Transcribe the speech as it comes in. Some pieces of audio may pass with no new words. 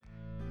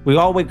We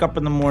all wake up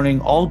in the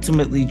morning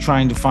ultimately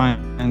trying to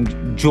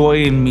find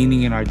joy and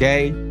meaning in our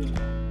day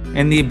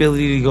and the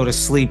ability to go to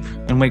sleep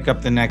and wake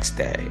up the next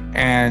day.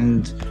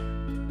 And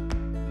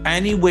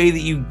any way that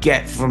you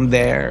get from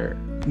there,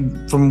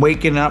 from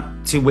waking up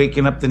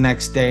the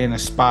next day in a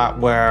spot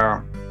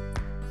where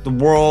the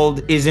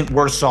world isn't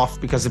worse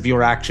off because of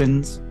your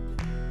actions,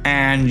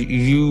 and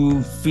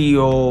you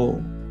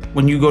feel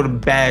when you go to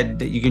bed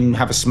that you can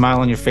have a smile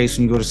on your face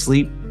when you go to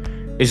sleep,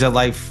 is a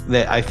life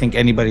that I think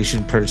anybody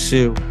should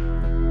pursue.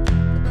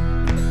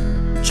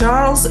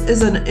 Charles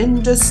is an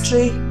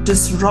industry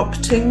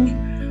disrupting,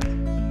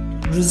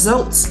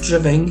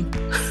 results-driven,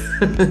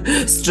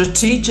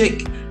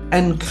 strategic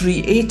and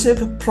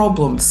creative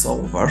problem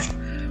solver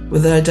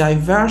with a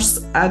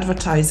diverse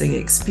advertising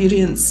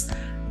experience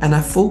and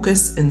a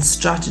focus in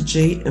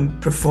strategy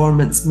and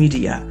performance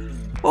media.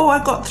 Oh,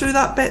 I got through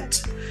that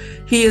bit.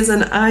 He is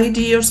an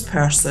ideas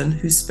person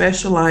who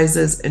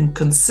specializes in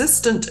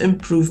consistent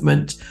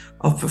improvement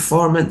of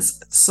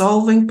performance,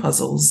 solving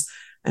puzzles,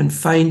 and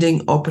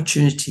finding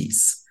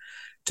opportunities.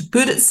 To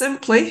put it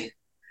simply,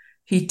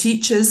 he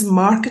teaches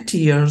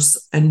marketeers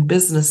and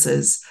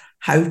businesses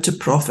how to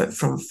profit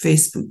from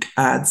Facebook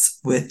ads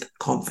with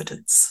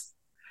confidence.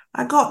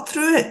 I got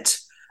through it.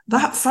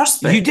 That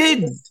first bit. You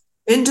did.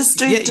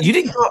 Industry you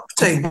did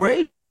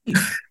great. You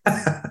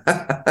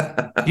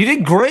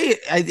did great.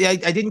 I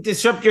didn't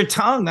disrupt your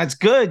tongue. That's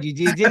good. You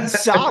did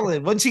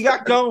solid. Once you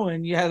got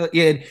going, you had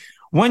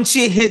once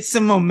you hit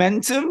some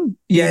momentum,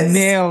 you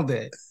nailed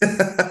it.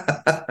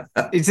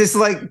 It's just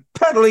like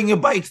pedaling a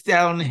bike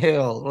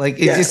downhill. Like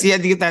you had to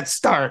get that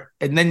start,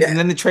 and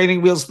then the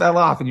training wheels fell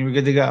off, and you were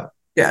good to go.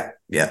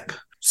 Yep.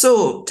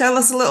 So tell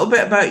us a little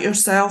bit about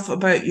yourself,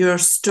 about your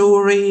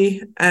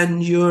story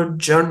and your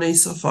journey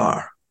so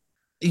far.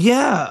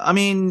 Yeah, I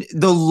mean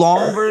the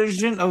long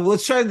version.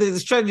 Let's try to do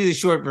the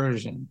short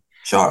version.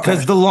 Sure.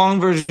 Because the long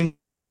version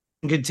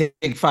could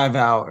take 5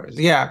 hours.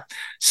 Yeah.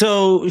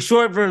 So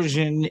short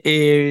version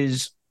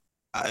is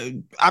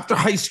after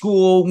high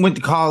school, went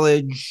to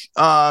college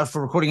for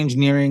recording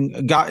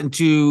engineering, got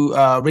into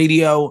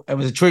radio. I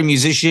was a touring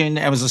musician.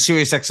 I was a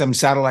Sirius XM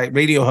satellite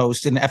radio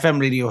host and FM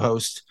radio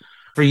host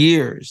for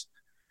years.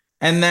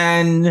 And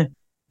then,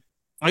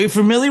 are you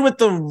familiar with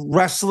the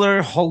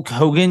wrestler Hulk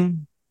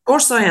Hogan? Of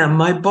course I am.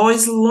 My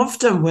boys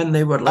loved him when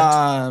they were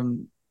little.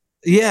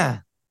 Yeah.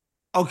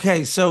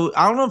 Okay, so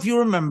I don't know if you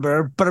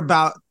remember, but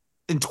about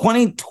in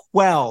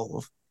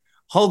 2012,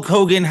 Hulk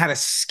Hogan had a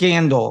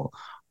scandal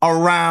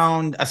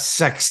around a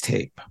sex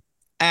tape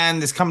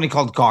and this company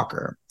called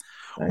Gawker.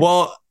 Right.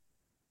 Well,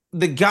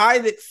 the guy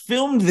that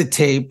filmed the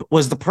tape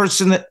was the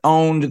person that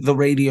owned the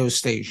radio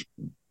station.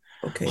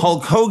 Okay.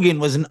 Hulk Hogan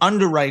was an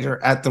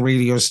underwriter at the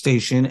radio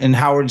station, and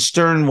Howard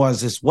Stern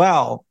was as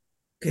well.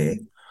 Okay.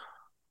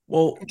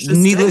 Well,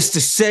 needless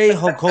to say,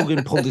 Hulk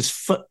Hogan pulled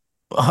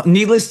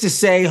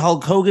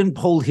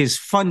his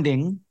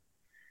funding.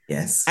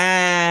 Yes.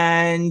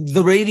 And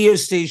the radio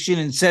station,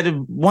 instead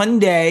of one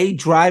day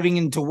driving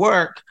into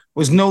work,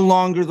 was no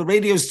longer the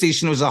radio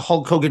station. It was a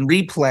Hulk Hogan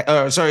replay.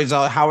 It's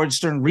a Howard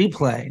Stern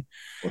replay.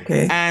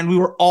 Okay. And we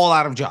were all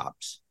out of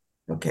jobs.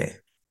 Okay.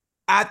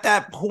 At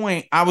that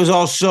point, I was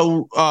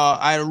also,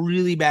 I had a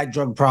really bad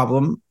drug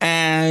problem.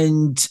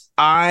 And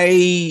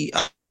I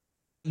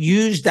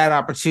used that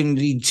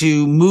opportunity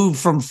to move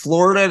from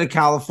Florida to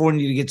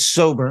California to get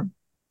sober.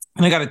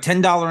 And I got a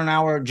 $10 an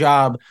hour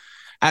job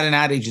at an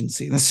ad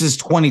agency. This is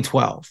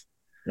 2012.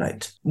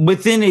 Right.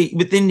 Within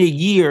a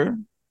year,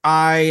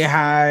 I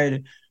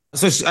had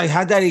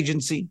that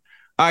agency.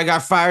 I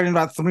got fired in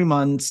about 3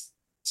 months.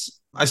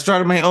 I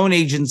started my own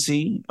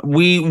agency.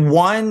 We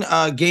won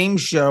a game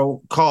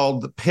show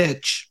called The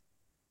Pitch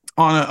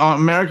on an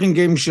American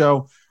game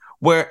show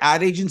where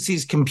ad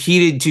agencies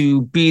competed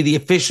to be the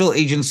official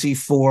agency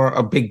for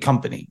a big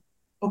company.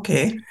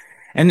 Okay.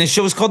 And the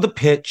show was called The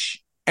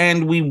Pitch.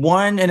 And we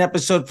won an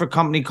episode for a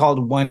company called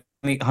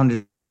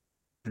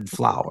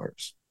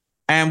 1-800-Flowers.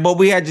 And what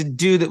we had to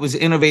do that was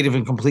innovative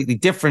and completely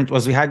different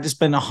was we had to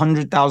spend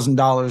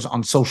 $100,000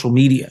 on social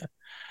media.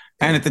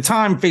 And at the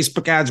time,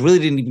 Facebook ads really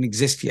didn't even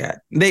exist yet.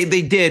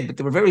 They did, but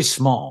they were very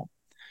small.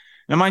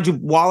 Now, mind you,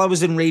 while I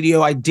was in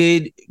radio, I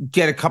did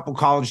get a couple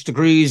college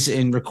degrees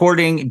in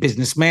recording,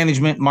 business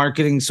management,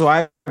 marketing. So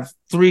I have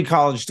 3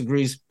 college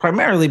degrees,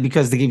 primarily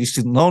because they gave you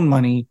student loan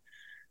money,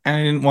 and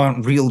I didn't want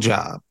a real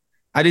job.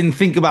 I didn't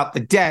think about the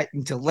debt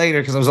until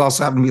later because I was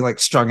also having to be like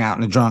strung out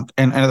and a drunk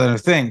and other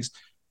things.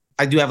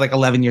 I do have like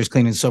 11 years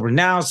clean and sober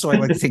now, so I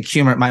like to take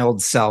humor at my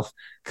old self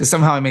because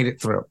somehow I made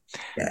it through.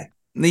 Yeah.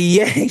 The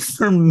yay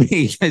for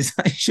me is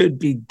I should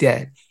be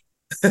dead.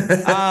 So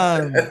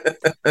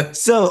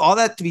all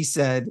that to be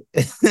said,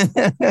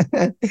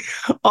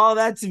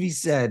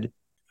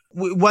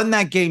 we won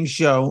that game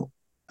show.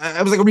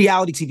 It was like a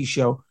reality TV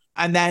show.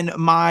 And then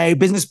my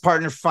business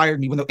partner fired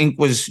me when the ink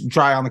was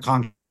dry on the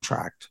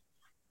contract.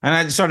 And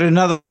I started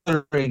another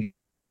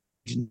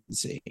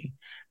agency.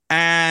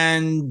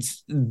 And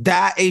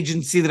that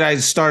agency that I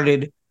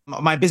started,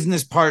 my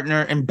business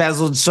partner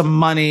embezzled some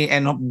money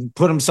and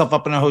put himself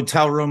up in a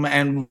hotel room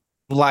and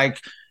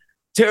like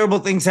terrible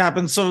things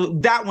happened. So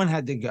that one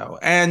had to go.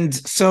 And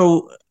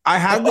so I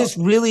had this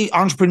really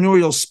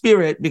entrepreneurial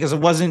spirit because I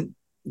wasn't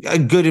a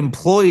good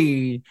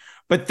employee,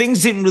 but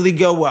things didn't really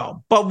go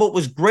well. But what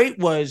was great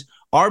was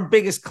our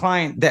biggest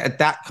client that at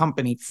that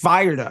company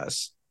fired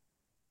us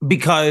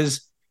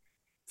because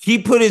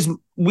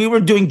we were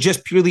doing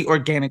just purely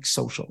organic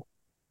social.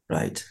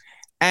 Right.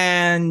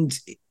 And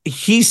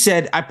he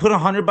said, I put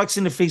 $100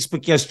 into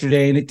Facebook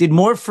yesterday and it did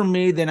more for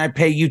me than I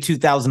pay you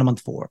 $2,000 a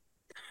month for.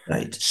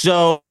 Right.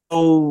 So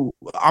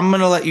I'm going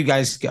to let you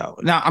guys go.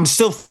 Now I'm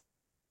still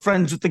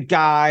friends with the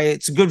guy.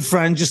 It's a good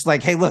friend. Just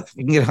like, hey, look,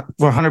 you can get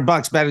for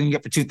 $100 better than you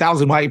get for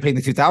 2,000. Why are you paying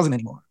the 2,000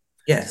 anymore?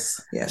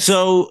 Yes. Yes.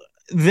 So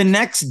the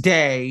next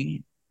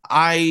day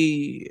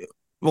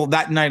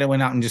that night I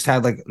went out and just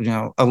had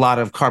a lot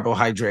of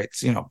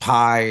carbohydrates,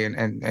 pie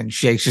and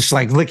shakes, just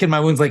like licking my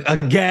wounds, like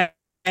again,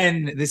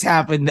 this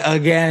happened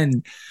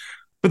again.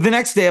 But the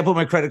next day I put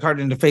my credit card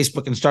into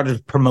Facebook and started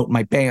to promote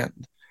my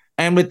band.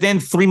 And within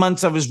 3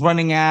 months, I was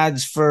running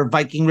ads for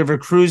Viking River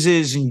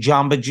Cruises and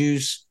Jamba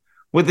Juice.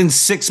 Within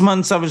 6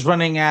 months, I was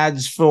running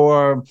ads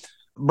for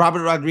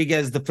Robert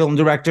Rodriguez, the film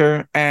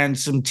director, and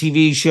some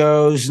TV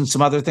shows and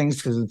some other things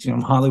because it's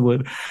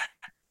Hollywood.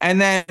 And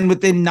then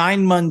within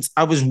 9 months,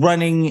 I was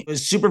running a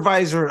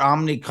supervisor at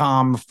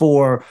Omnicom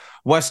for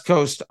West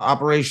Coast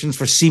operations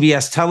for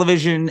CBS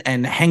Television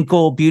and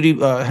Henkel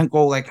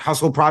Henkel like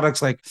household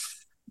products like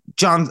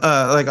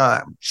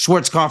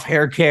Schwarzkopf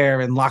hair care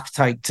and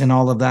Loctite and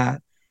all of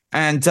that.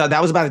 And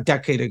that was about a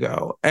decade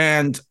ago.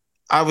 And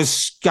I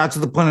got to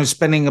the point of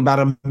spending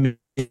about $1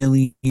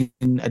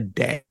 million a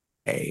day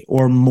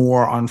or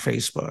more on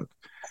Facebook.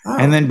 Oh.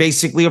 And then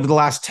basically over the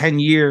last 10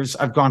 years,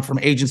 I've gone from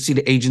agency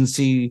to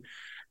agency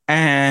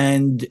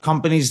and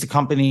companies to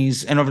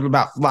companies. And over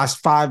about the last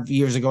 5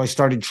 years ago, I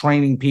started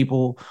training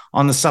people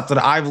on the stuff that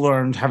I've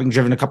learned, having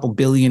driven a couple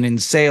billion in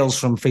sales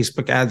from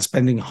Facebook ads,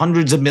 spending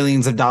hundreds of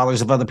millions of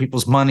dollars of other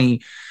people's money.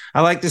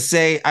 I like to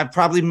say I've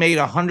probably made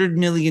 $100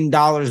 million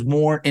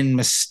more in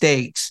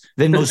mistakes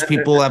than most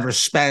people ever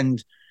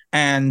spend.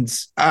 And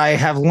I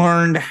have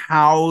learned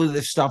how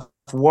this stuff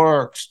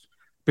works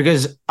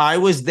because I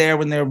was there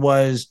when there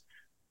was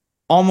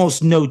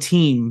almost no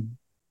team.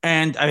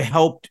 And I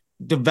helped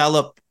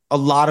develop a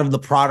lot of the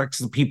products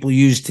that people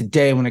use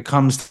today when it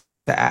comes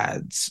to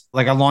ads.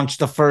 Like I launched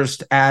the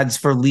first ads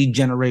for lead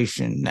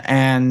generation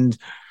and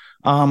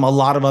a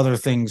lot of other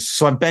things.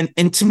 So I've been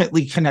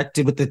intimately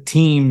connected with the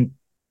team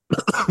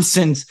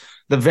since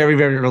the very,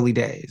 very early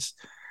days.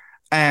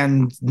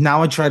 And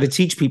now I try to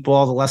teach people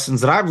all the lessons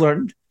that I've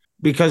learned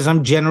because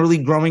I'm generally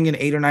growing an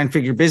 8 or 9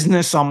 figure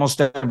business almost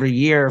every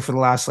year for the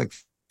last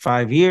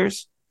 5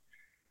 years.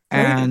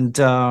 And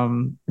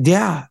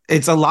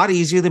it's a lot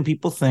easier than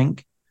people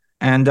think.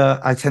 And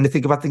I tend to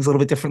think about things a little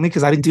bit differently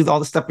because I didn't do all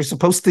the stuff you're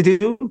supposed to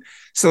do.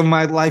 So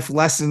my life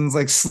lessons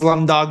like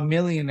Slumdog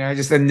Millionaire, I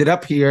just ended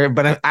up here,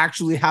 but I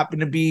actually happen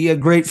to be a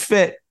great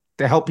fit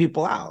to help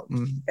people out.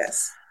 And,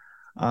 yes.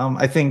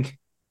 I think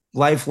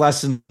life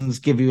lessons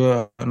give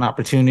you an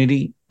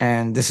opportunity.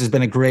 And this has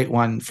been a great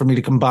one for me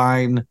to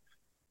combine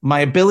my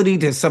ability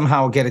to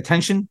somehow get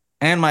attention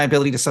and my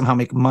ability to somehow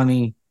make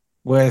money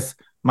with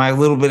my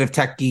little bit of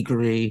tech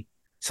geekery.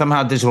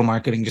 Somehow digital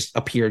marketing just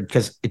appeared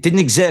because it didn't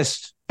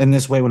exist in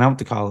this way when I went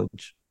to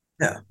college.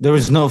 Yeah. There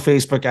was no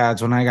Facebook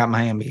ads when I got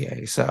my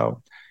MBA.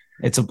 So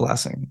it's a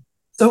blessing.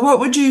 So what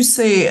would you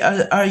say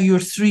are your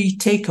 3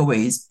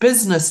 takeaways,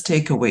 business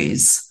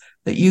takeaways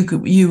that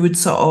you would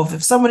sort of,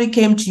 if somebody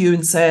came to you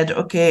and said,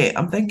 okay,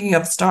 I'm thinking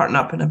of starting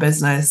up in a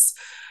business,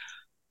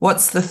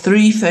 what's the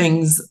 3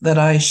 things that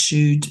I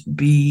should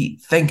be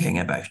thinking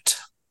about?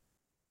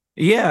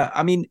 Yeah.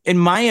 I mean, in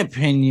my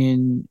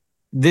opinion,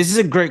 this is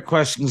a great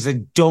question because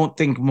I don't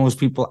think most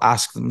people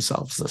ask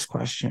themselves this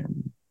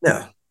question.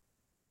 No.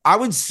 I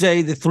would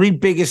say the 3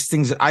 biggest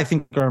things that I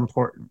think are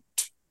important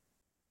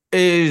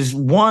is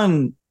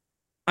 1,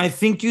 I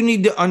think you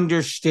need to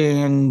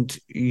understand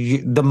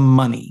the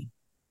money.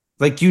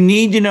 Like you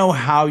need to know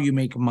how you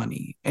make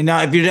money. And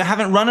now if you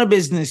haven't run a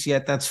business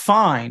yet, that's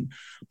fine.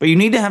 But you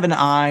need to have an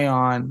eye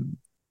on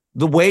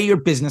the way your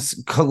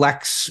business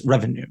collects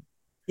revenue.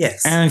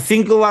 Yes. And I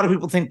think a lot of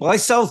people think, well, I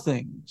sell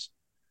things.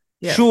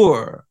 Yeah.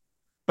 Sure.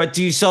 But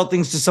do you sell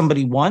things to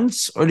somebody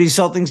once or do you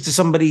sell things to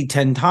somebody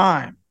 10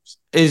 times?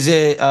 Is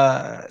it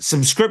a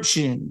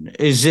subscription?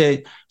 Is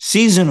it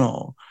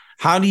seasonal?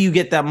 How do you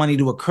get that money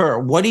to occur?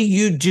 What do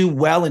you do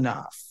well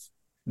enough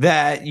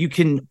that you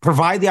can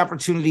provide the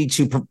opportunity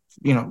to,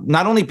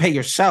 not only pay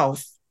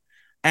yourself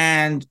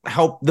and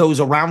help those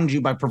around you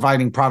by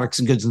providing products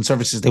and goods and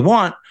services they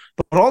want,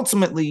 but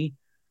ultimately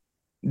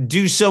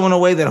do so in a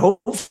way that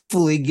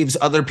hopefully gives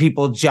other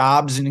people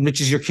jobs and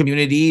enriches your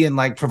community and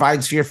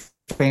provides for your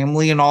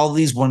family and all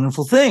these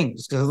wonderful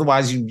things. Because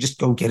otherwise you just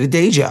go get a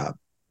day job.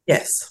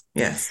 Yes.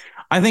 Yes.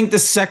 I think the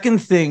second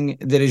thing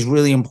that is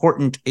really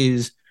important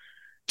is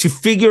to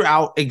figure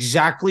out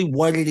exactly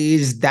what it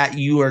is that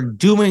you are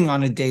doing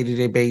on a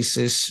day-to-day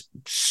basis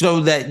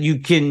so that you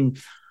can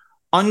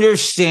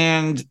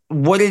understand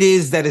what it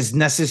is that is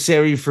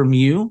necessary from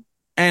you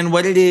and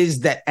what it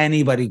is that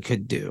anybody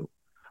could do.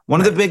 One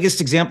of the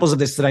biggest examples of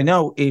this that I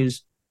know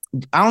is,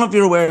 I don't know if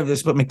you're aware of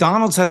this, but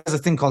McDonald's has a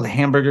thing called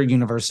Hamburger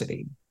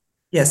University.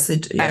 Yes, they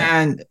do.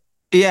 Yeah. And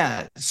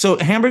yeah, so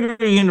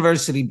Hamburger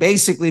University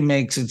basically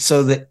makes it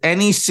so that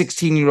any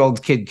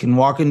 16-year-old kid can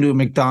walk into a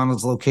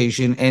McDonald's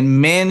location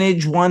and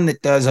manage one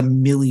that does $1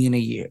 million a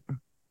year.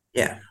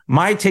 Yeah.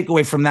 My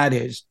takeaway from that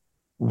is,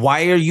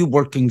 why are you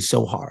working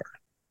so hard?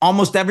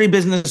 Almost every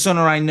business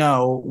owner I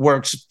know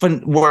works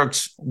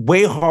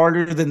way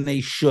harder than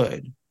they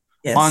should.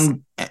 Yes.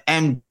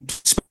 And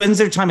spends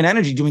their time and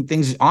energy doing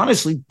things that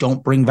honestly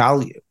don't bring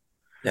value.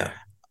 Yeah.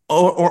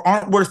 Or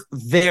aren't worth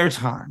their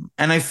time.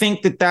 And I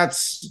think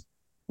that's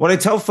what I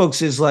tell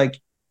folks is like,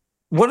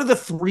 what are the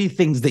 3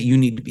 things that you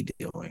need to be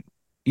doing?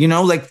 You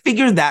know, like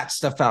figure that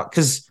stuff out,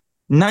 because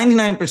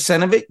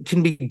 99% of it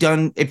can be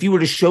done if you were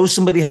to show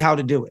somebody how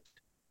to do it.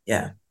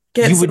 Yeah.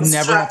 You would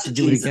never have to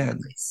do it again.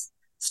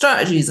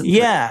 Strategies.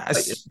 Yeah.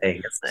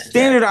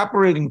 Standard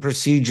operating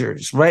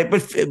procedures, right?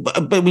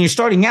 But when you're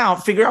starting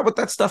out, figure out what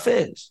that stuff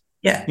is.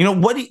 Yeah. You know,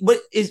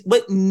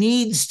 what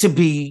needs to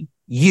be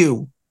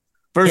you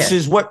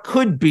versus what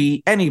could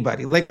be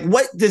anybody. Like,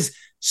 what does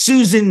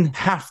Susan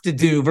have to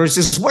do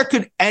versus what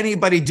could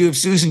anybody do if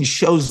Susan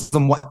shows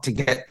them what to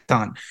get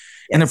done?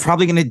 And they're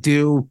probably going to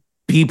do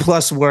B+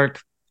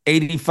 work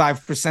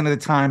 85% of the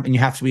time, and you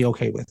have to be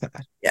okay with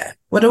that. Yeah.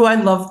 What do I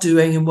love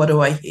doing and what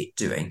do I hate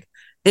doing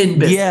in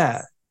business?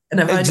 Yeah. And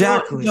if I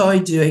don't enjoy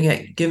doing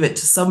it, give it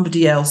to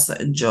somebody else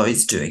that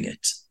enjoys doing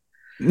it.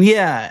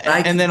 Yeah.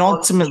 And then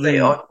ultimately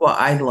on what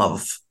I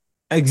love.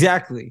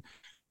 Exactly.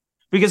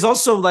 Because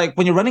also, like,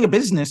 when you're running a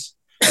business,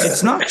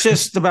 it's not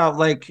just about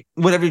like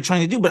whatever you're trying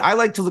to do, but I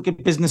like to look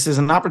at business as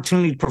an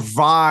opportunity to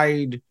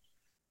provide,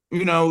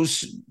 you know,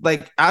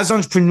 like as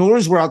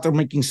entrepreneurs, we're out there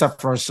making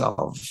stuff for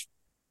ourselves.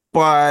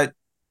 But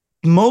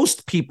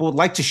most people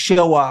like to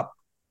show up,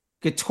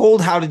 get told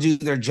how to do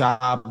their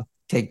job,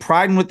 take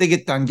pride in what they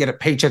get done, get a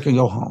paycheck and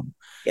go home.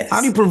 Yes. How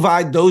do you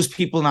provide those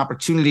people an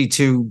opportunity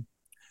to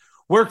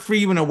work for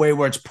you in a way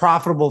where it's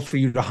profitable for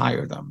you to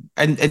hire them?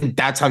 And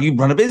that's how you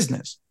run a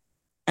business.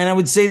 And I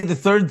would say the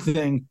third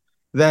thing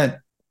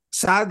that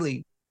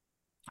sadly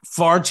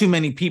far too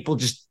many people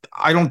just,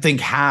 I don't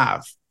think,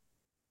 have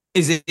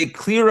is a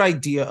clear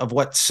idea of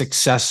what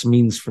success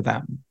means for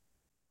them.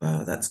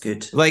 Oh, that's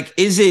good. Like,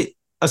 is it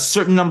a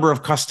certain number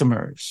of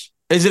customers?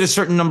 Is it a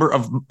certain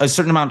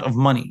amount of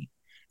money?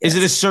 Yes. Is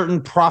it a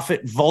certain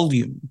profit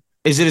volume?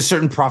 Is it a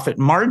certain profit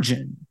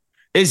margin?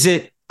 Is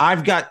it,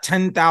 I've got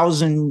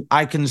 10,000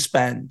 I can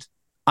spend,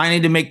 I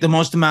need to make the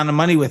most amount of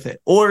money with it?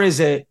 Or is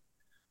it,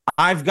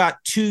 I've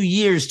got 2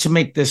 years to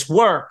make this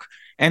work,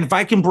 and if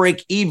I can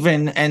break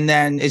even, and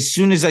then as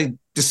soon as I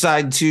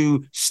decide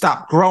to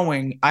stop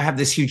growing, I have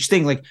this huge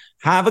thing. Like,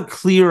 have a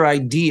clear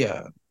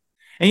idea.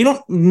 And you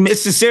don't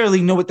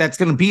necessarily know what that's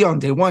going to be on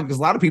day one, because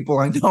a lot of people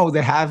I know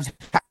that have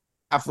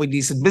halfway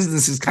decent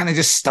businesses kind of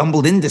just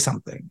stumbled into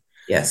something.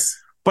 Yes.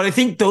 But I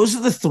think those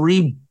are the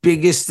 3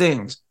 biggest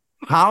things.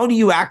 How do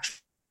you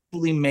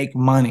actually make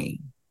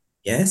money?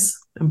 Yes,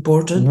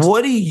 important.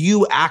 What do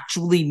you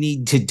actually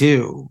need to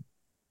do?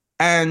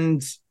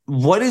 And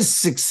what does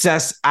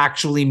success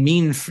actually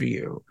mean for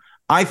you?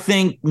 I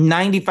think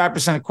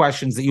 95% of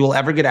questions that you will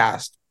ever get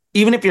asked,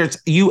 even if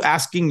you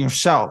asking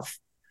yourself,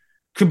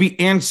 could be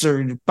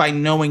answered by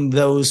knowing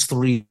those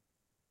 3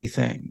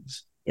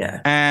 things. Yeah.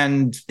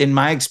 And in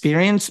my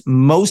experience,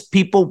 most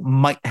people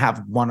might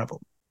have one of them.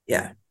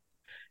 Yeah.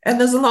 And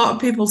there's a lot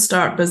of people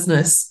start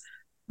business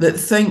that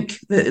think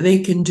that they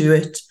can do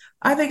it.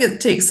 I think it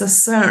takes a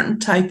certain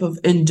type of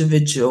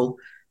individual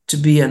to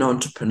be an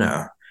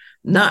entrepreneur.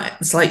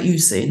 It's like you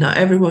say, not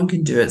everyone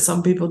can do it.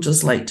 Some people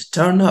just like to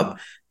turn up,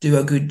 do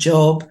a good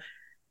job,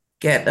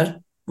 get their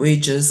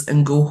wages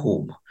and go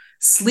home.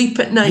 Sleep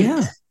at night.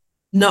 Yeah.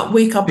 Not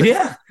wake up in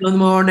the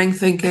morning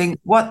thinking,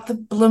 what the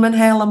blooming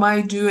hell am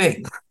I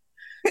doing?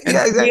 And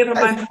where am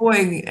I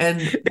going? And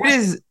where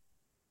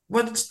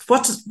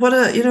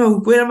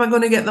am I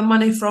going to get the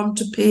money from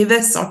to pay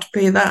this or to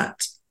pay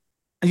that?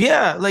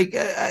 Yeah, like,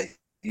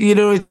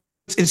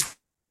 it's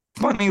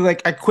funny.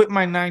 Like, I quit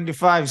my 9 to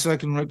 5 so I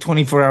can work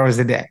 24 hours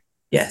a day.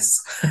 Yes.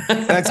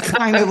 That's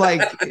kind of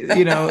like,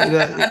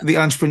 the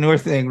entrepreneur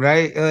thing,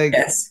 right? Like,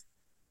 yes.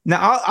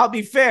 Now, I'll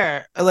be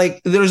fair.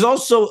 Like, there's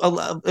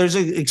also there's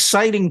an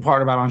exciting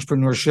part about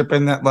entrepreneurship,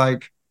 in that,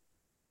 like,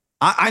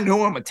 I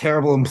know I'm a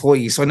terrible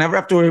employee, so I never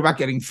have to worry about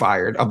getting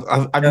fired.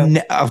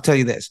 I'll tell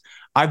you this: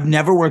 I've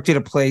never worked at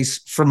a place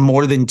for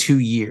more than 2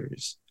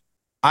 years.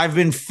 I've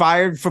been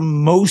fired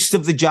from most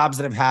of the jobs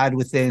that I've had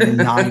within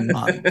 9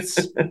 months.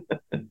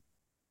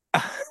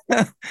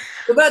 Well,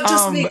 that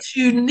just makes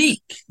you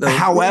unique, though.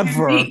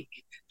 However,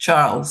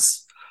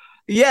 Charles.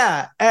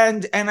 Yeah,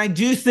 and I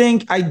do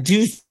think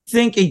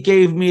it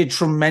gave me a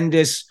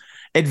tremendous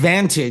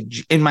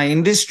advantage in my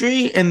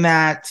industry, in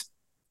that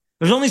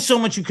there's only so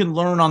much you can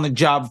learn on the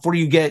job before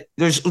you get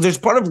there's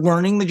part of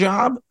learning the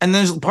job, and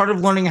there's part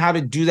of learning how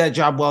to do that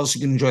job well so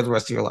you can enjoy the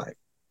rest of your life.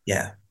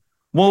 Yeah.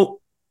 Well,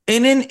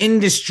 in an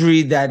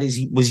industry that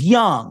was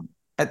young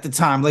at the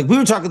time, like we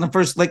were talking the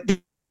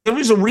there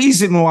was a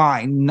reason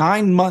why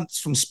 9 months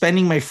from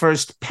spending my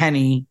first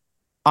penny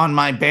on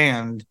my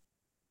band,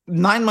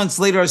 9 months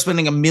later, I was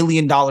spending $1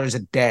 million a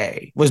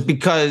day, was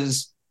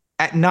because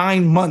at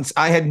 9 months,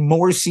 I had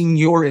more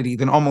seniority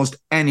than almost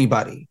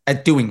anybody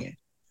at doing it.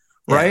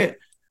 Right? Yeah.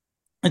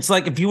 It's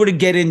like if you were to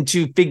get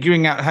into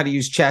figuring out how to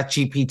use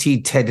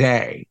ChatGPT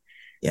today,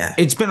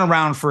 it's been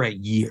around for a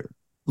year.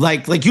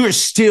 Like you are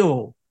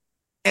still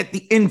at the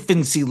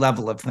infancy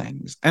level of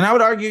things. And I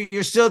would argue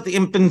you're still at the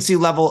infancy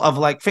level of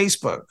like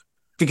Facebook,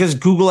 because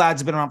Google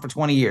ads have been around for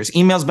 20 years.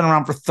 Email's been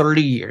around for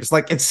 30 years.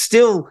 Like it's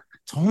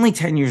only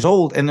 10 years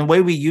old. And the way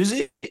we use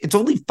it, it's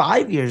only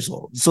 5 years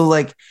old. So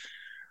like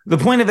the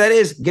point of that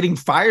is getting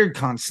fired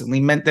constantly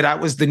meant that I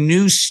was the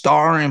new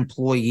star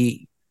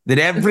employee that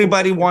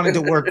everybody wanted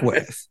to work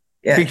with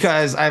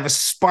because I have a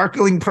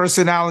sparkling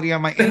personality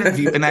on my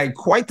interview and I had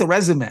quite the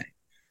resume.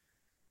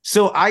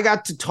 So I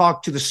got to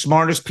talk to the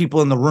smartest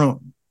people in the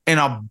room in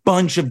a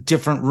bunch of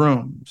different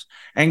rooms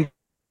and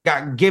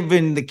got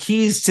given the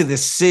keys to the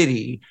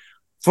city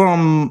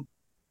from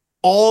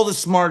all the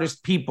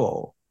smartest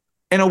people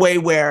in a way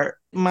where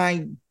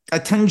my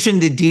attention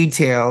to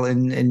detail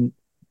and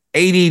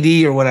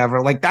ADD or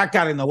whatever, like that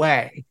got in the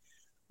way.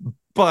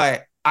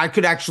 But I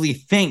could actually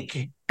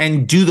think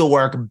and do the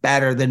work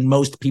better than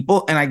most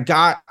people. And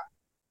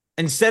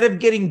instead of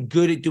getting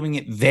good at doing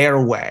it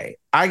their way,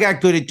 I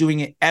got good at doing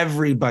it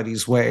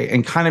everybody's way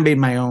and kind of made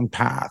my own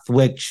path,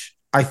 which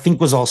I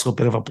think was also a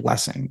bit of a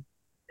blessing.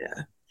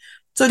 Yeah.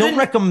 So don't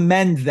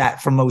recommend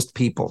that for most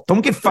people.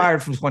 Don't get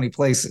fired from 20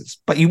 places,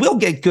 but you will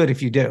get good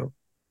if you do.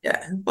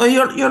 Yeah. Well,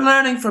 you're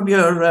learning from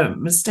your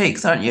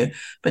mistakes, aren't you?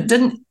 But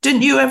didn't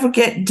you ever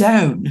get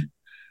down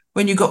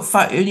when you got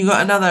fired? You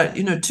got another,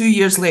 2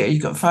 years later,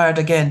 you got fired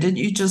again. Didn't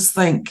you just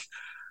think,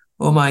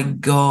 "Oh my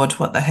God,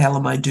 what the hell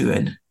am I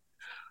doing?"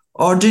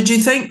 Or did you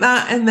think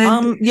that and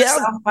then pick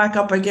yourself back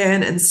up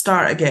again and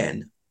start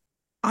again?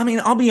 I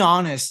mean, I'll be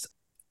honest,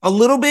 a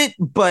little bit,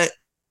 but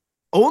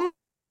only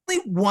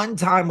one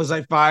time was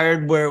I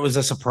fired where it was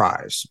a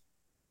surprise.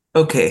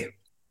 Okay.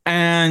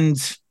 And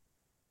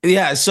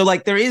yeah, so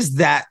like there is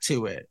that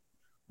to it.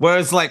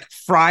 Whereas like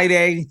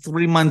Friday,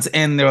 3 months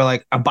in, they were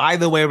like, by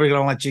the way, we're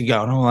going to let you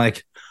go. And I'm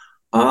like,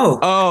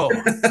 oh.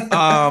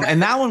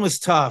 And that one was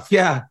tough.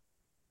 Yeah.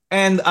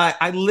 And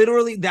I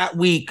literally that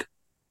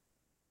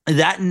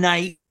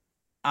night,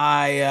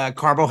 I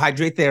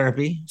carbohydrate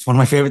therapy. It's one of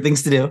my favorite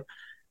things to do.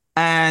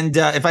 And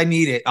if I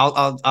need it,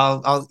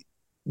 I'll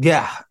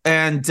yeah.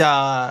 And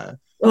then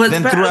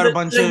threw out a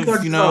bunch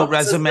of,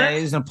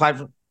 resumes and applied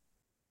for.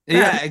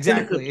 Yeah,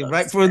 exactly.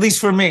 Right. For at least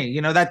for me,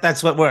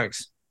 that's what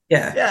works.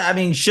 Yeah. Yeah. I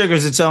mean,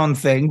 sugar's its own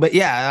thing, but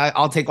yeah,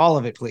 I'll take all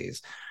of it,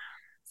 please.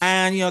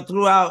 And,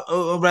 threw out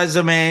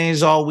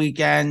resumes all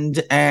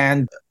weekend.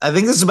 And I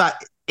think this is about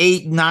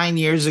 8-9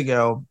 years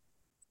ago.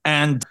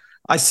 And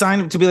I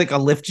signed up to be like a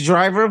Lyft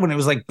driver when it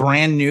was like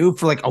brand new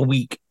for like a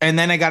week. And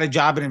then I got a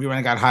job interview and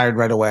I got hired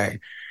right away.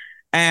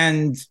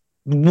 And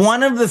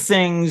one of the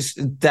things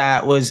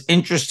that was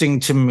interesting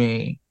to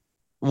me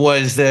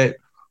was that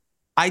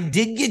I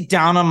did get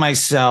down on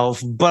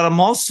myself, but I'm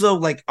also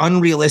like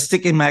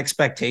unrealistic in my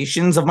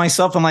expectations of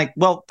myself. I'm like,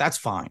 well, that's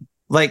fine.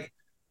 Like,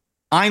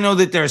 I know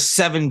that there are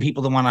 7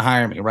 people that want to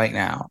hire me right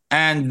now.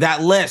 And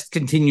that list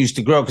continues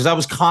to grow because I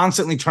was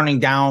constantly turning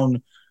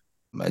down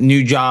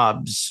new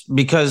jobs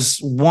because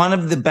one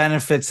of the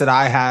benefits that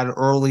I had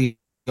early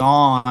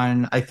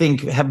on, I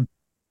think,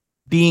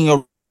 being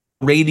a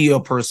radio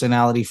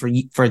personality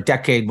for a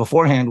decade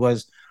beforehand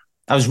was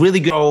I was really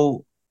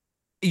good.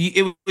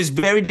 It was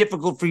very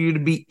difficult for you to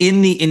be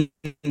in the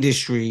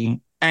industry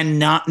and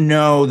not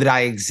know that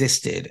I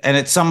existed. And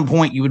at some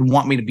point you would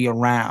want me to be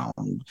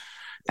around.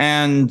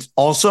 And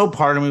also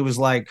part of me was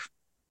like,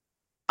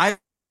 I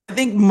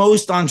think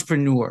most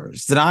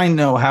entrepreneurs that I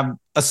know have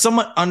a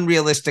somewhat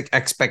unrealistic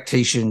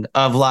expectation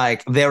of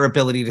like their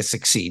ability to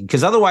succeed,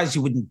 because otherwise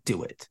you wouldn't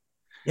do it.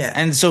 Yeah.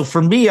 And so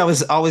for me, I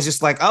was always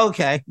just like, oh,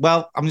 okay,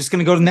 well, I'm just going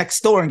to go to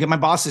next door and get my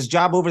boss's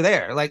job over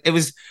there. Like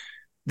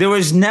there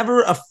was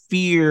never a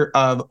fear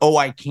of, oh,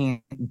 I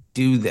can't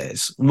do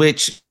this,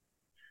 which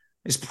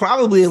is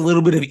probably a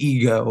little bit of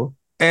ego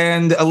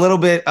and a little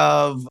bit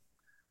of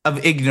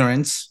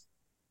ignorance.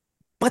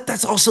 But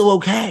that's also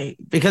okay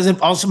because it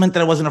also meant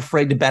that I wasn't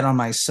afraid to bet on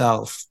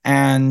myself.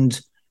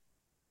 And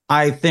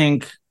I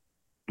think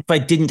if I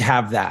didn't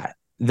have that,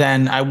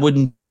 then I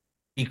wouldn't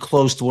be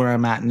close to where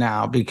I'm at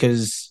now,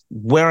 because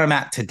where I'm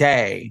at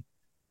today,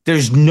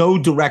 there's no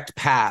direct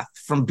path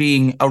from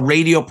being a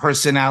radio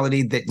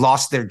personality that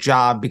lost their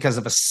job because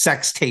of a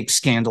sex tape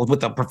scandal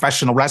with a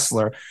professional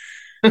wrestler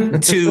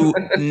to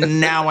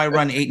now I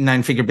run 8 and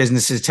 9 figure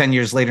businesses 10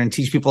 years later and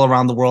teach people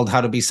around the world how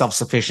to be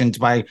self-sufficient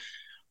by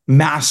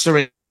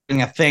mastering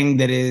a thing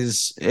that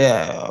is,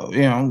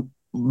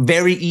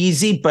 very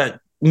easy, but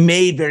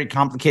made very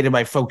complicated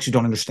by folks who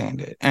don't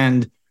understand it.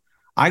 And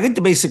I get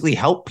to basically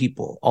help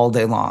people all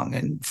day long.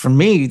 And for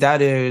me,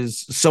 that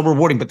is so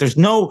rewarding, but there's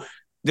no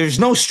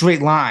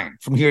straight line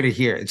from here to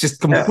here. It's just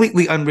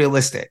completely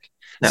unrealistic.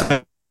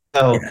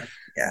 No.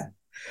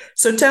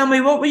 So tell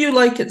me, what were you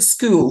like at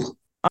school?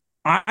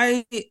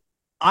 I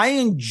I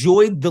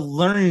enjoyed the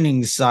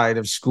learning side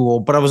of school,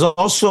 but I was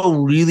also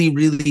really,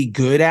 really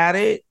good at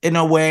it in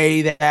a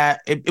way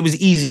that it was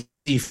easy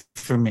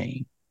for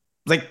me.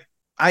 Like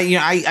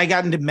I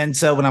got into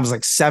Mensa when I was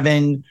like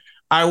 7.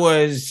 I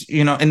was,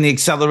 in the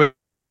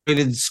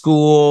accelerated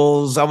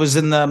schools. I was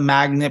in the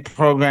magnet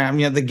program,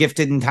 the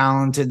gifted and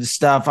talented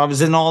stuff. I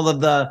was in all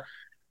of the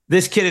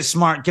this kid is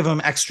smart, give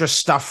him extra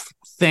stuff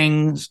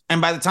things.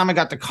 And by the time I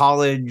got to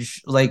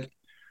college, like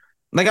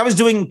I was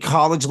doing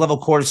college level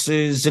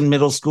courses in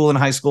middle school and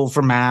high school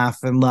for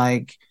math. And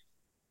like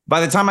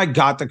by the time I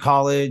got to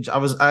college,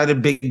 I had a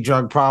big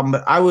drug problem,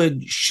 but I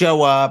would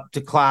show up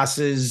to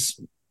classes,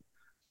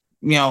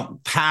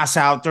 pass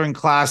out during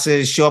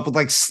classes, show up with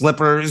like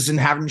slippers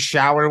and having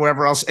shower or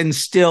whatever else, and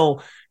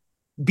still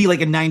be like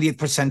a 90th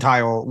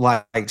percentile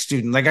like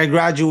student. Like I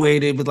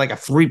graduated with like a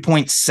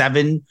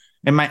 3.7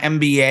 in my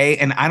MBA,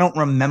 and I don't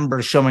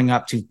remember showing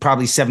up to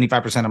probably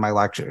 75% of my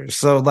lectures.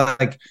 So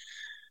like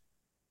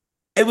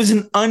it was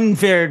an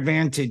unfair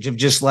advantage of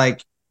just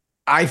like,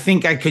 I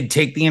think I could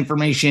take the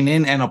information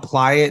in and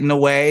apply it in a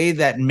way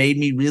that made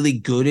me really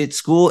good at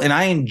school. And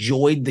I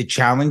enjoyed the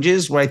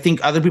challenges where I think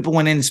other people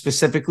went in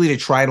specifically to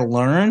try to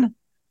learn.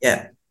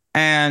 Yeah.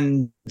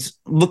 And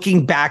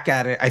looking back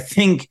at it, I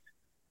think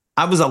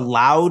I was a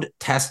loud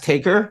test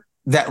taker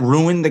that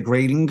ruined the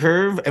grading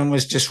curve and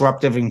was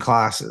disruptive in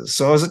classes.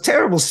 So I was a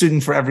terrible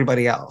student for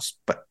everybody else,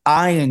 but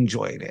I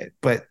enjoyed it.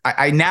 But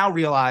I now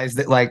realize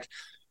that like,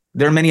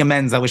 there are many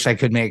amends I wish I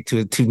could make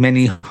to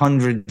many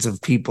hundreds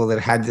of people that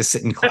had to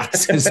sit in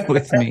classes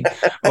with me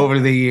over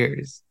the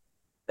years.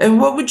 And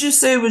what would you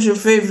say was your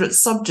favorite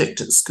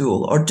subject at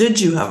school, or did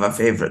you have a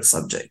favorite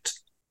subject?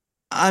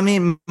 I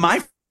mean,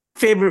 my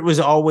favorite was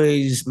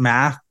always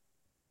math.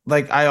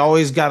 Like I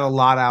always got a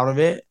lot out of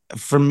it.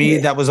 For me,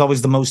 that was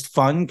always the most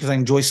fun because I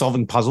enjoy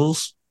solving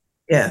puzzles.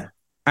 Yeah.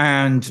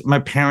 And my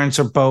parents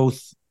are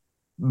both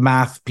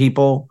math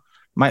people.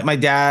 My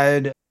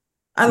dad,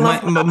 I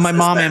love my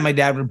mom and my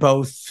dad were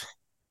both.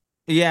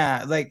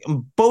 Yeah, like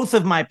both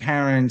of my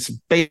parents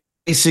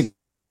basically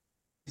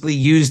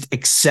used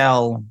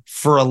Excel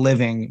for a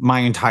living my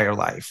entire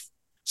life.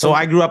 So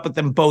I grew up with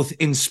them both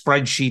in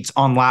spreadsheets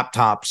on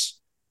laptops.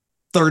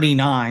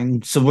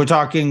 39. So we're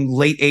talking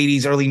late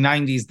 80s, early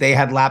 90s. They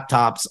had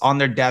laptops on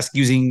their desk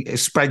using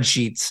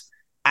spreadsheets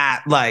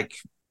at like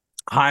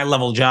high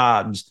level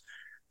jobs.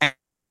 And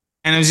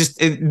it was just,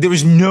 there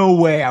was no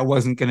way I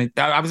wasn't going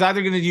to, I was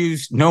either going to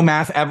use no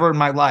math ever in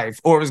my life,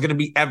 or it was going to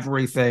be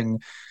everything.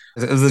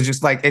 It was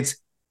just like,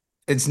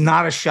 it's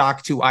not a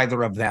shock to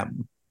either of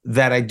them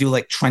that I do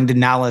like trend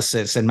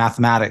analysis and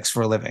mathematics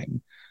for a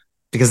living,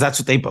 because that's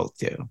what they both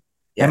do.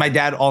 Yeah. And my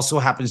dad also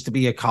happens to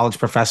be a college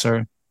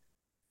professor.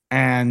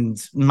 And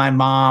my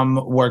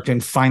mom worked in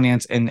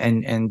finance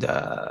and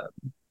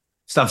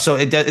stuff. So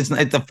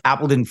the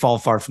apple didn't fall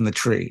far from the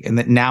tree. And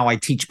that now I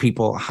teach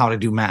people how to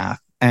do math.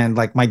 And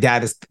like my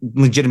dad is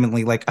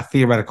legitimately like a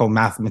theoretical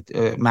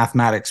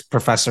mathematics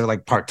professor,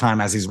 like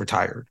part-time as he's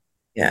retired.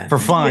 Yeah. For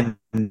fun.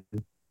 Yeah.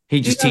 He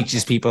just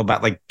teaches people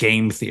about like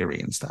game theory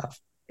and stuff.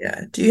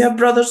 Yeah. Do you have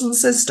brothers and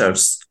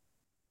sisters?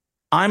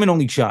 I'm an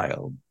only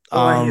child,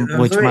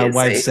 which my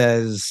wife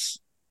says.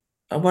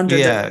 I wonder.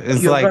 Yeah,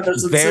 it's like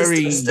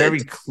very, very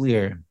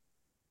clear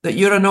that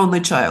you're an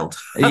only child.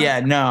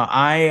 Yeah, no,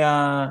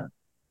 I'm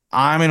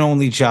an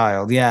only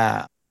child.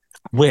 Yeah,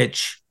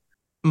 which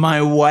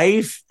my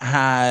wife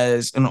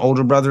has an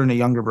older brother and a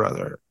younger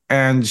brother,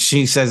 and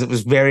she says it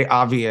was very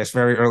obvious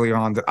very early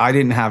on that I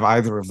didn't have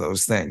either of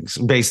those things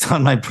based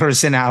on my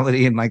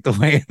personality and like the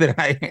way that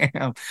I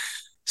am.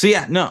 So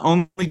yeah, no,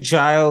 only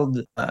child,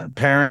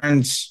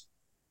 parents.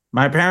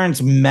 My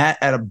parents met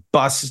at a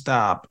bus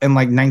stop in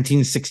like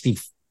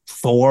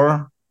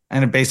 1964,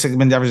 and it basically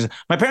been ever.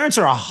 My parents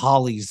are a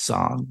Hollies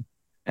song,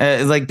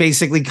 like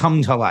basically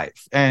come to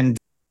life, and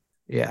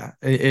yeah,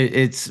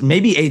 it's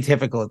maybe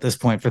atypical at this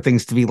point for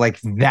things to be like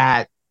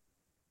that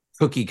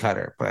cookie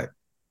cutter, but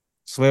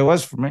it's the way it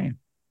was for me.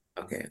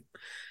 Okay,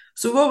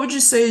 so what would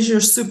you say is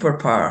your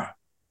superpower?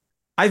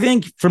 I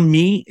think for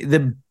me,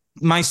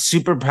 my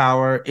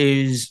superpower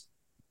is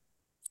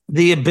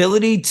the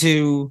ability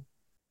to.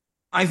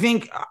 I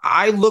think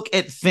I look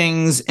at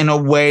things in a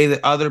way that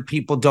other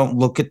people don't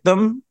look at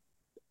them.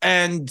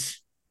 And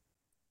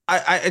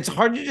it's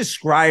hard to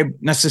describe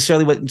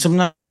necessarily what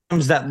sometimes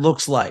that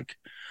looks like.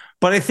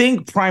 But I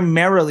think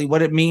primarily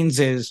what it means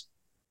is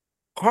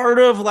part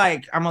of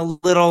like, I'm a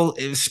little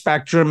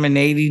spectrum and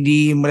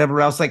ADD and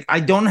whatever else. Like I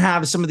don't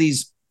have some of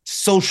these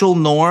social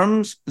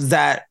norms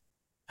that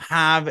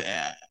have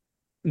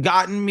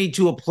gotten me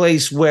to a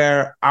place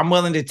where I'm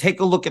willing to take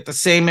a look at the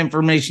same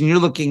information you're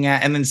looking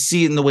at and then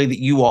see it in the way that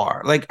you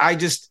are. Like I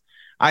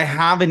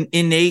have an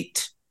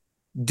innate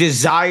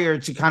desire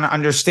to kind of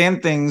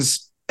understand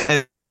things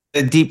at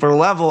a deeper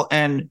level.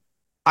 And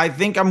I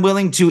think I'm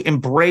willing to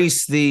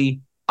embrace I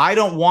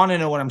don't want to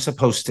know what I'm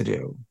supposed to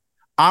do.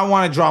 I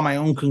want to draw my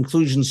own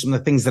conclusions from the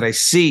things that I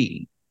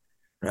see.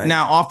 Right.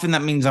 Now, often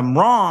that means I'm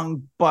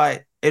wrong,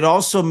 but it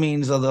also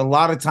means that a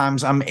lot of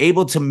times I'm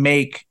able to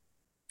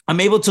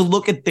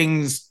look at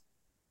things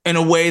in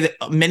a way that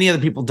many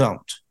other people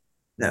don't.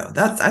 No,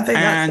 I think that's the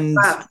And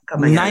fact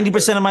coming out.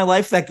 90% of my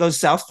life, that goes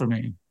south for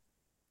me.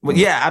 Well,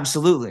 yeah,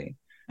 absolutely.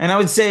 And I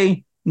would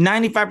say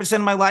 95%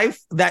 of my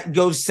life, that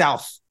goes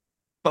south.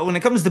 But when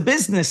it comes to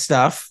business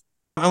stuff,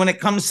 and when it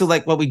comes to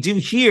like what we do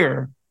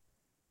here,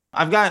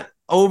 I've got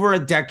over a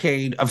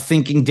decade of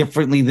thinking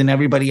differently than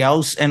everybody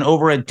else, and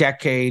over a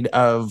decade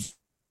of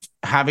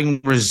having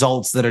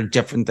results that are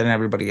different than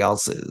everybody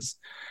else's,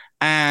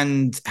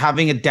 and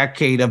having a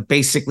decade of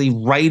basically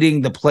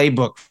writing the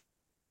playbook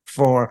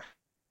for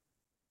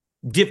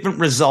different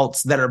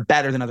results that are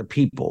better than other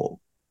people,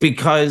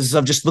 because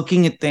of just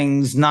looking at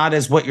things not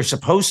as what you're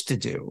supposed to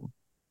do,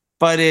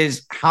 but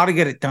is how to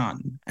get it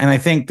done. And I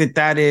think that's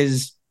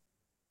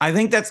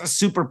a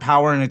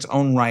superpower in its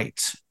own right,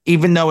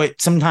 even though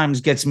it sometimes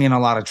gets me in a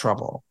lot of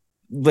trouble,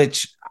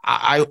 which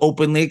I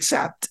openly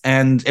accept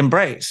and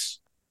embrace.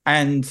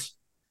 And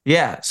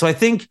yeah, so I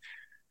think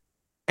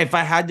if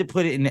I had to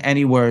put it in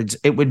any words,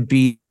 it would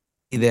be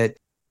that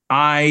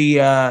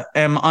I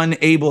am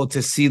unable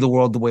to see the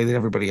world the way that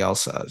everybody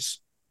else does.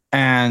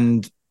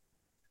 And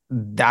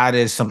that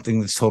is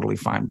something that's totally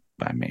fine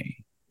by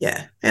me.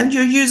 Yeah. And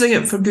you're using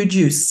it for good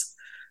use.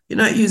 You're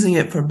not using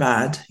it for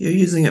bad. You're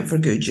using it for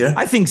good.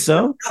 I think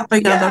so.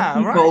 Helping other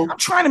people. Right. I'm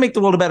trying to make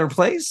the world a better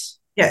place.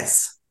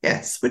 Yes,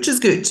 which is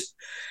good.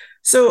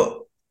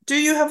 So, do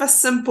you have a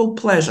simple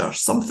pleasure,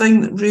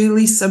 something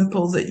really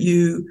simple that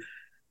you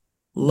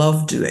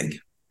love doing?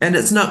 And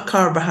it's not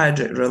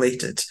carbohydrate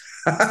related.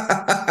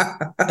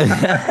 Well,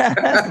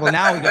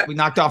 now we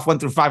knocked off 1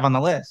 through 5 on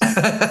the list.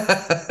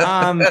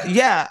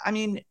 Yeah, I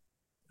mean,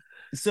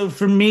 so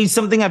for me,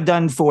 something I've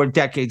done for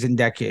decades and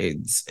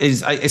decades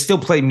is I still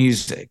play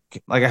music.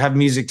 Like I have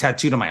music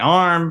tattooed on my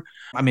arm.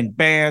 I'm in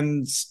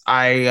bands.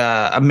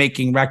 I'm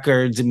making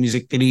records and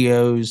music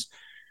videos.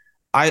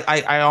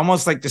 I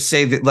almost like to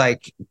say that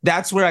like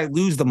that's where I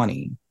lose the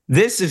money.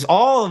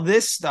 All of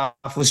this stuff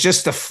was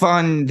just to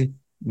fund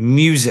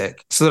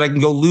music so that I can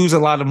go lose a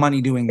lot of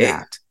money doing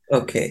that.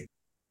 Okay.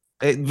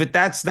 But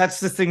that's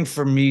the thing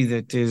for me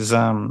that is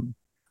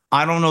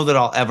I don't know that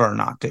I'll ever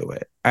not do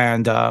it.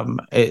 And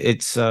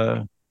it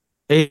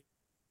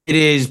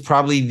is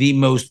probably the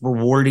most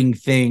rewarding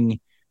thing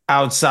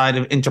outside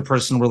of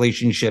interpersonal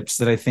relationships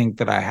that I think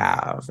that I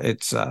have.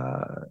 It's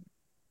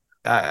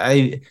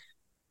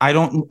I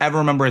don't ever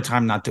remember a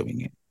time not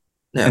doing it.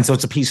 No. And so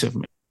it's a piece of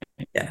me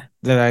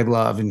that I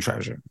love and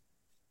treasure.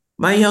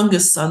 My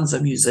youngest son's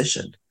a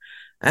musician,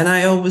 and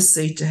I always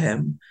say to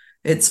him,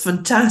 it's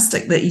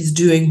fantastic that he's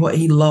doing what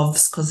he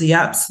loves, because he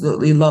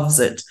absolutely loves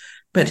it,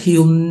 but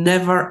he'll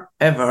never,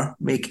 ever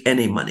make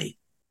any money,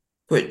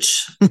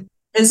 which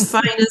is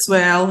fine as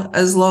well,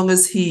 as long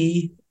as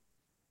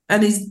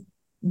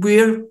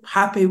we're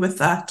happy with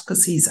that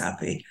because he's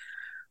happy,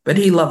 but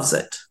he loves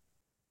it.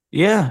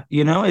 Yeah,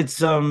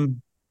 it's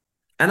and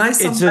I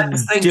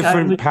sometimes it's a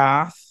different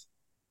path.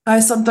 I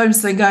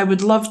sometimes think I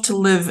would love to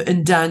live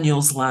in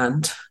Daniel's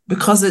land,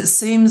 because it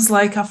seems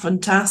like a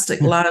fantastic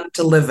land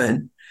to live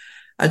in.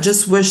 I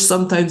just wish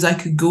sometimes I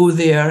could go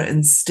there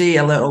and stay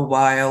a little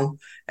while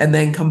and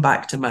then come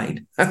back to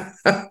mine.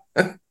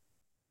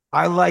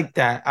 I like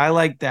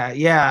that.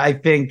 Yeah, I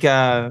think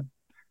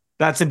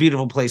that's a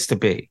beautiful place to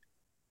be.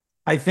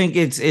 I think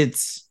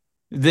it's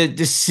the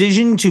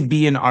decision to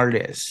be an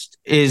artist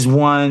is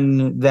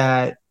one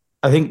that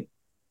I think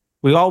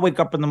we all wake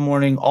up in the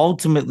morning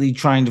ultimately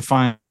trying to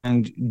find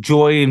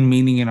joy and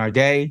meaning in our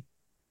day,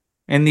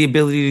 and the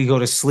ability to go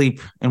to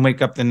sleep and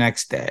wake up the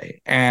next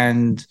day.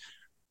 And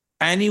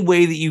any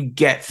way that you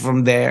get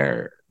from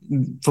there,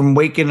 from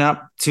waking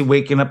up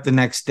the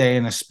next day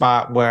in a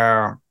spot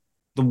where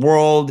the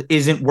world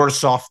isn't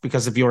worse off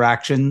because of your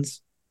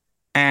actions,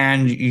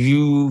 and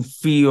you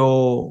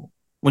feel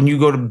when you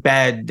go to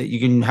bed that you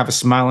can have a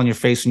smile on your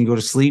face when you go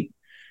to sleep,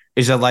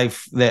 is a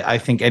life that I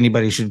think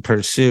anybody should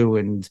pursue.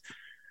 And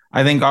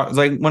I think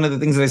like one of the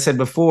things that I said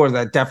before,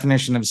 that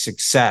definition of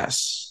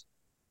success.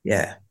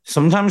 Yeah.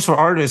 Sometimes for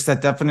artists,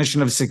 that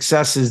definition of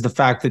success is the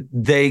fact that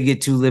they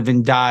get to live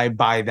and die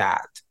by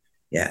that.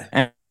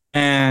 Yeah.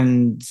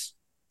 And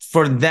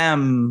for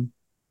them,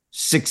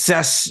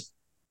 success,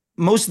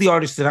 most of the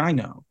artists that I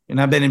know,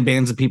 and I've been in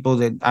bands of people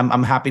that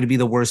I'm happy to be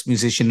the worst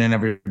musician in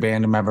every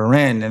band I'm ever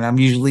in. And I'm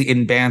usually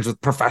in bands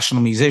with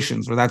professional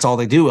musicians where that's all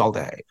they do all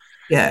day.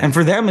 Yeah. And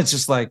for them, it's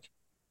just like,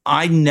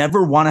 I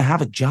never want to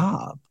have a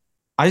job.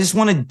 I just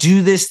want to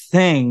do this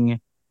thing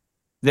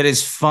that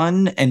is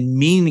fun and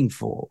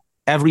meaningful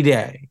every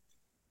day.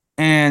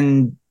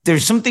 And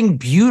there's something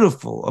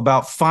beautiful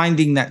about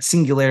finding that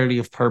singularity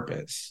of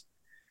purpose.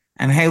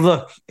 And hey,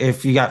 look,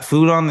 if you got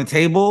food on the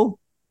table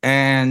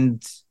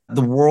and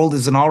the world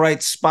is an all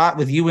right spot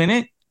with you in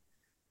it,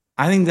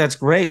 I think that's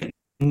great.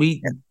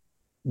 We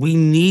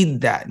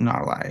need that in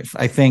our life.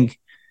 I think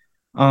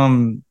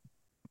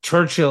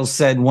Churchill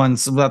said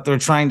once about they're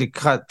trying to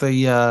cut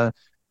the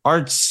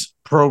arts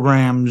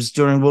programs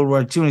during World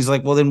War II. And he's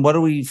like, well, then what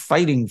are we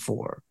fighting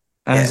for?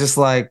 And it's just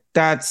like,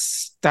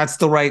 that's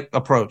the right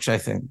approach, I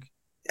think.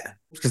 Yeah.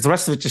 Because the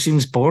rest of it just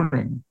seems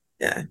boring.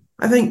 Yeah.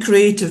 I think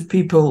creative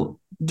people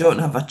don't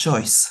have a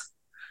choice.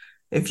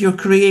 If you're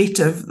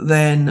creative,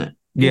 then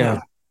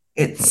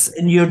it's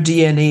in your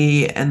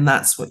DNA, and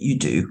that's what you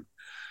do.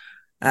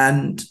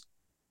 And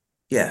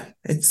I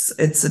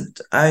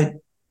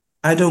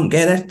don't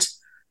get it,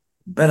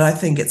 but I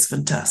think it's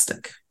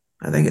fantastic.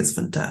 I think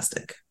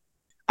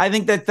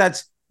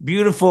that's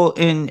beautiful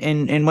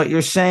in what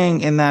you're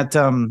saying, in that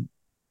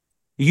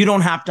you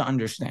don't have to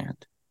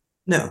understand.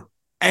 No.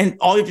 And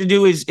all you have to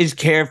do is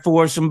care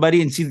for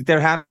somebody and see that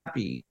they're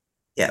happy.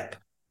 Yep.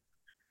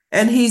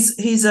 And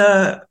he's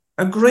a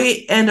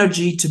great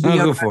energy to be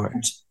around. For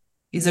it.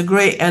 He's a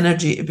great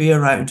energy to be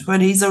around. When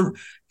he's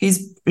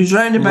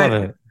round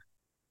about,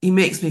 he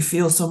makes me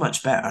feel so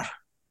much better.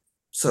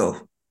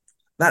 So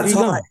that's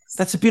all.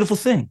 That's a beautiful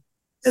thing.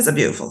 It's a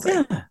beautiful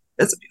thing. Yeah.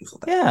 It's a beautiful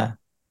thing. Yeah.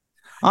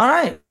 All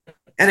right.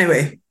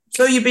 Anyway,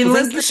 so you've been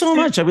listening. Thank you so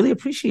much. I really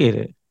appreciate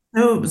it.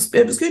 No, it was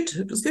good.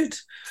 It was good.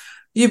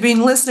 You've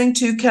been listening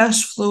to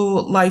Cash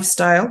Flow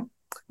Lifestyle.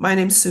 My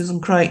name's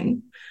Susan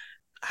Crichton.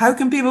 How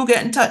can people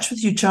get in touch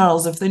with you,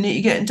 Charles, if they need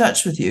to get in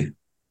touch with you?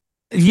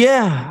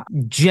 Yeah,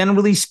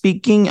 generally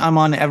speaking, I'm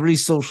on every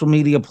social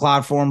media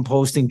platform,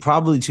 posting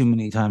probably too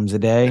many times a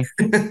day.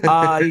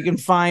 You can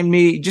find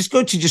me, just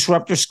go to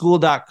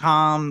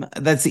disruptorschool.com.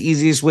 That's the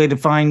easiest way to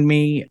find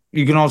me.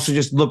 You can also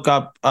just look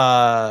up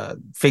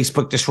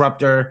Facebook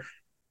Disruptor,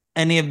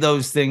 any of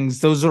those things.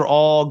 Those are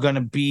all going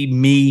to be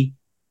me.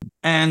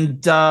 And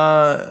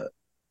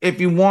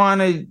if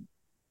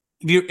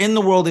you're in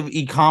the world of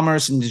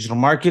e-commerce and digital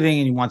marketing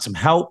and you want some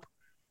help,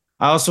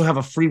 I also have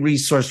a free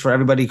resource for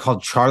everybody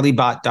called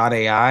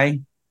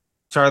charliebot.ai,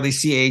 Charlie,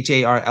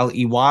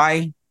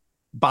 CHARLEY,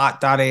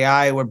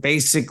 bot.ai, where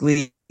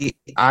basically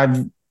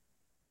I've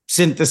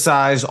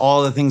synthesized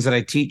all the things that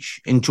I teach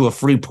into a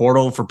free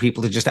portal for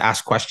people to just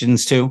ask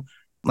questions to.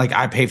 Like,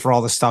 I pay for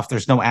all the stuff.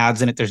 There's no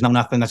ads in it. There's no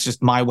nothing. That's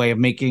just my way of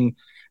making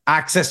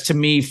access to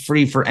me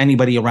free for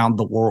anybody around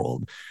the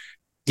world.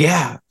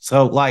 Yeah.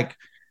 So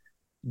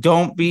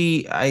don't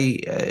be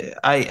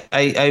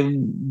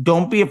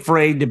don't be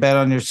afraid to bet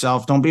on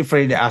yourself. Don't be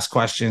afraid to ask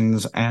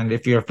questions. And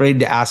if you're afraid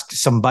to ask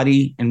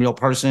somebody in real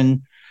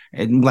person,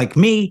 and like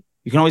me,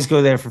 you can always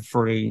go there for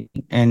free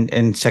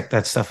and check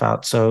that stuff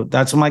out. So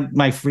that's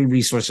my free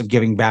resource of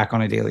giving back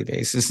on a daily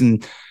basis.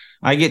 And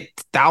I get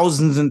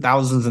thousands and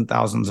thousands and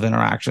thousands of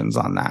interactions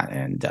on that.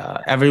 And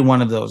every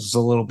one of those is a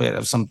little bit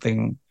of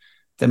something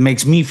that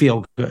makes me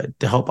feel good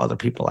to help other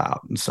people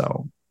out. And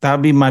so that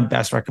would be my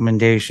best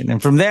recommendation.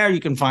 And from there, you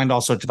can find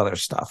all sorts of other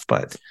stuff.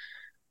 But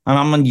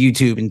I'm on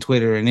YouTube and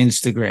Twitter and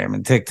Instagram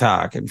and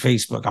TikTok and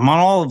Facebook. I'm on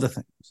all of the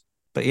things.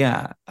 But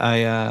yeah,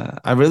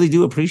 I really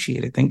do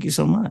appreciate it. Thank you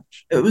so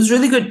much. It was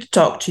really good to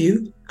talk to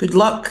you. Good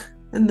luck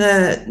in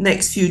the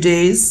next few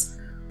days.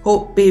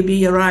 Hope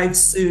baby arrives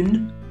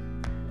soon.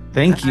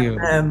 Thank you.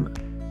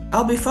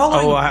 I'll be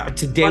following.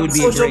 Today would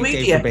be a great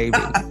day for baby.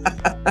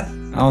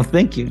 Oh,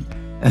 thank you.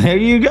 There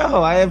you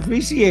go. I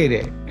appreciate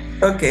it.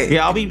 Okay.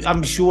 Yeah,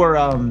 I'm sure.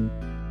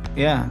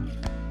 Yeah.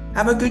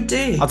 Have a good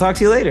day. I'll talk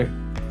to you later.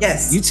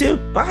 Yes. You too.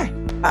 Bye.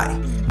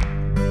 Bye.